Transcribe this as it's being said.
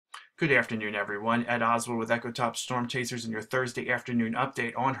Good afternoon, everyone. Ed Oswald with EchoTop Storm Chasers and your Thursday afternoon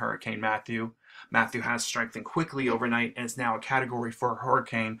update on Hurricane Matthew. Matthew has strengthened quickly overnight and is now a Category 4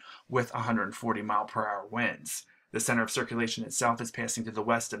 hurricane with 140-mile-per-hour winds. The center of circulation itself is passing to the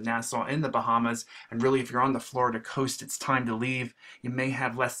west of Nassau in the Bahamas, and really if you're on the Florida coast, it's time to leave. You may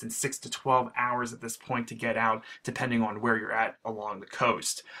have less than 6 to 12 hours at this point to get out, depending on where you're at along the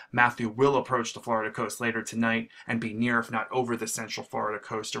coast. Matthew will approach the Florida coast later tonight and be near, if not over, the central Florida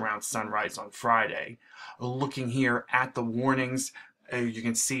coast around sunrise on Friday. Looking here at the warnings, you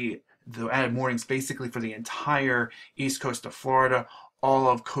can see the added warnings basically for the entire east coast of Florida, all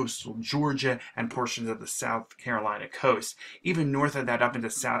of coastal Georgia, and portions of the South Carolina coast. Even north of that, up into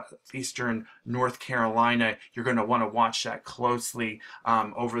southeastern North Carolina, you're going to want to watch that closely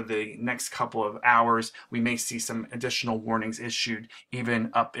over the next couple of hours. We may see some additional warnings issued even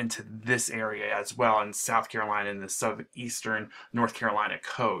up into this area as well in South Carolina and the southeastern North Carolina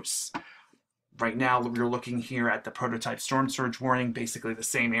coasts. Right now, we're looking here at the prototype storm surge warning, basically the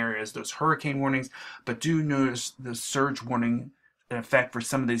same area as those hurricane warnings, but do notice the surge warning in effect for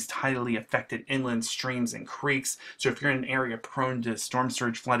some of these tidally affected inland streams and creeks. So if you're in an area prone to storm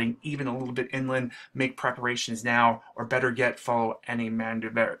surge flooding, even a little bit inland, make preparations now, or better yet, follow any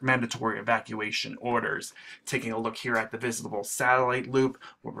mandatory evacuation orders. Taking a look here at the visible satellite loop,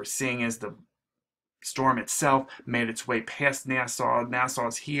 what we're seeing is the storm itself made its way past Nassau.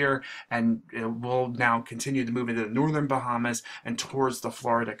 Nassau's here, and it will now continue to move into the northern Bahamas and towards the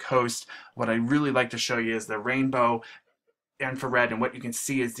Florida coast. What I really like to show you is the rainbow infrared, and what you can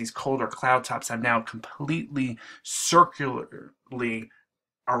see is these colder cloud tops have now completely circularly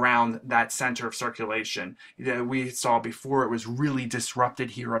around that center of circulation. We saw before it was really disrupted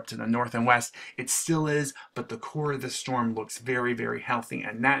here up to the north and west. It still is, but the core of the storm looks very, very healthy,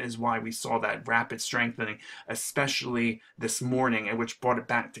 and that is why we saw that rapid strengthening, especially this morning, which brought it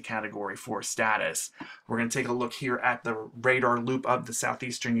back to Category 4 status. We're going to take a look here at the radar loop of the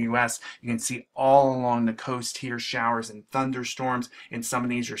southeastern U.S. You can see all along the coast here showers and thunderstorms. In some of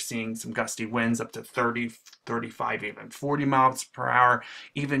these, you're seeing some gusty winds up to 30, 35, even 40 miles per hour.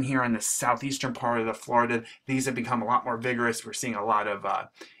 Even here in the southeastern part of the Florida, these have become a lot more vigorous. We're seeing a lot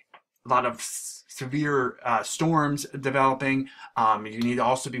of severe storms developing. You need to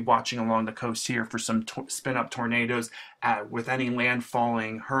also be watching along the coast here for some spin-up tornadoes. With any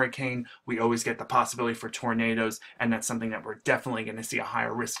landfalling hurricane, we always get the possibility for tornadoes, and that's something that we're definitely going to see a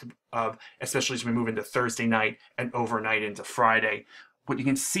higher risk of, especially as we move into Thursday night and overnight into Friday. What you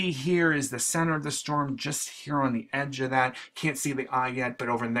can see here is the center of the storm just here on the edge of that. Can't see the eye yet, but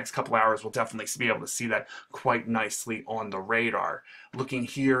over the next couple hours, we'll definitely be able to see that quite nicely on the radar. Looking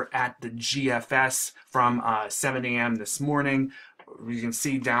here at the GFS from 7 a.m. this morning, you can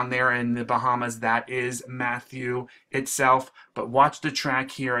see down there in the Bahamas, that is Matthew itself. But watch the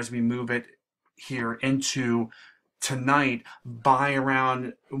track here as we move it here into tonight. By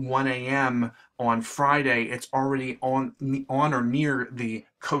around 1 a.m. on Friday, it's already on or near the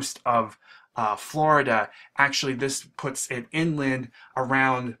coast of Florida. Actually, this puts it inland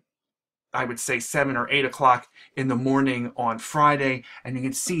around, I would say, 7 or 8 o'clock in the morning on Friday, and you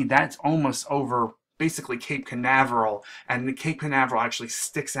can see that's almost over basically Cape Canaveral, and the Cape Canaveral actually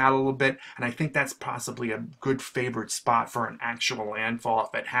sticks out a little bit, and I think that's possibly a good favored spot for an actual landfall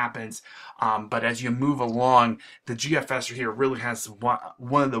if it happens. But as you move along, the GFS here really has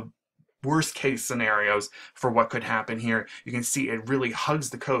one of the worst case scenarios for what could happen here. You can see it really hugs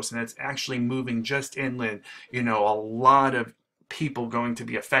the coast, and it's actually moving just inland. You know, a lot of people going to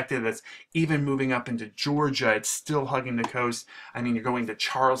be affected. That's even moving up into Georgia. It's still hugging the coast. I mean, you're going to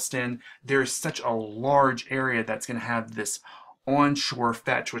Charleston. There's such a large area that's going to have this onshore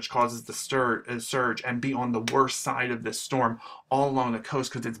fetch, which causes the surge, and be on the worst side of this storm all along the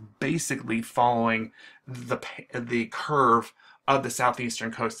coast, because it's basically following the curve of the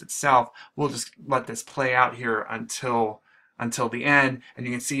southeastern coast itself. We'll just let this play out here until the end, and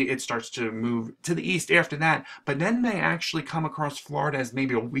you can see it starts to move to the east after that, but then may actually come across Florida as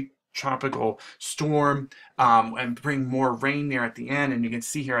maybe a weak tropical storm and bring more rain there at the end. And you can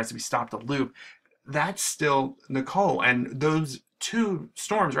see here as we stop the loop, that's still Nicole, and those two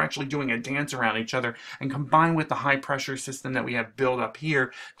storms are actually doing a dance around each other, and combined with the high pressure system that we have built up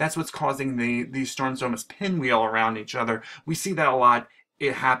here, that's what's causing these storms to almost pinwheel around each other. We see that a lot.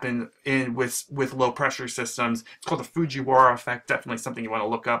 It happened with low pressure systems. It's called the Fujiwara effect. Definitely something you want to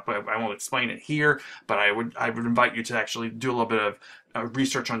look up. I won't explain it here, but I would invite you to actually do a little bit of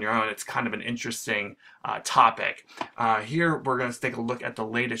research on your own. It's kind of an interesting topic. Here we're going to take a look at the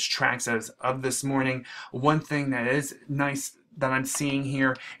latest tracks as of this morning. One thing that is nice that I'm seeing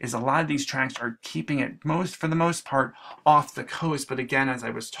here is a lot of these tracks are keeping it for the most part off the coast. But again, as I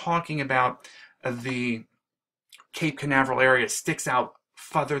was talking about, the Cape Canaveral area sticks out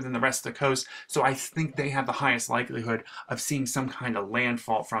further than the rest of the coast, so I think they have the highest likelihood of seeing some kind of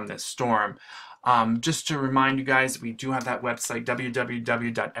landfall from this storm. Just to remind you guys, we do have that website,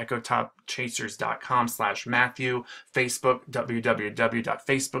 www.ecotopchasers.com/Matthew, Facebook,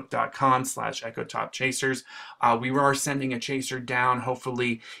 www.facebook.com/ecotopchasers. We are sending a chaser down,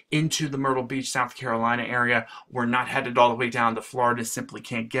 hopefully into the Myrtle Beach, South Carolina area. We're not headed all the way down to Florida, simply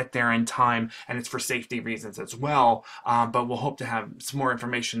can't get there in time, and it's for safety reasons as well. But we'll hope to have some more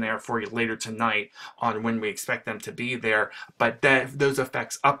information there for you later tonight on when we expect them to be there. But those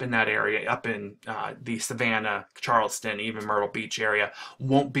effects up in that area, up in the Savannah, Charleston, even Myrtle Beach area,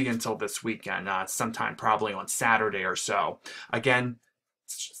 won't be until this weekend, sometime probably on Saturday or so. Again,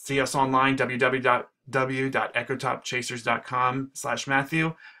 see us online,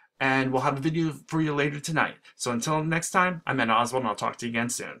 www.ecotopchasers.com/Matthew, and we'll have a video for you later tonight. So until next time, I'm Ed Oswald, and I'll talk to you again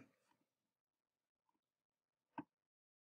soon.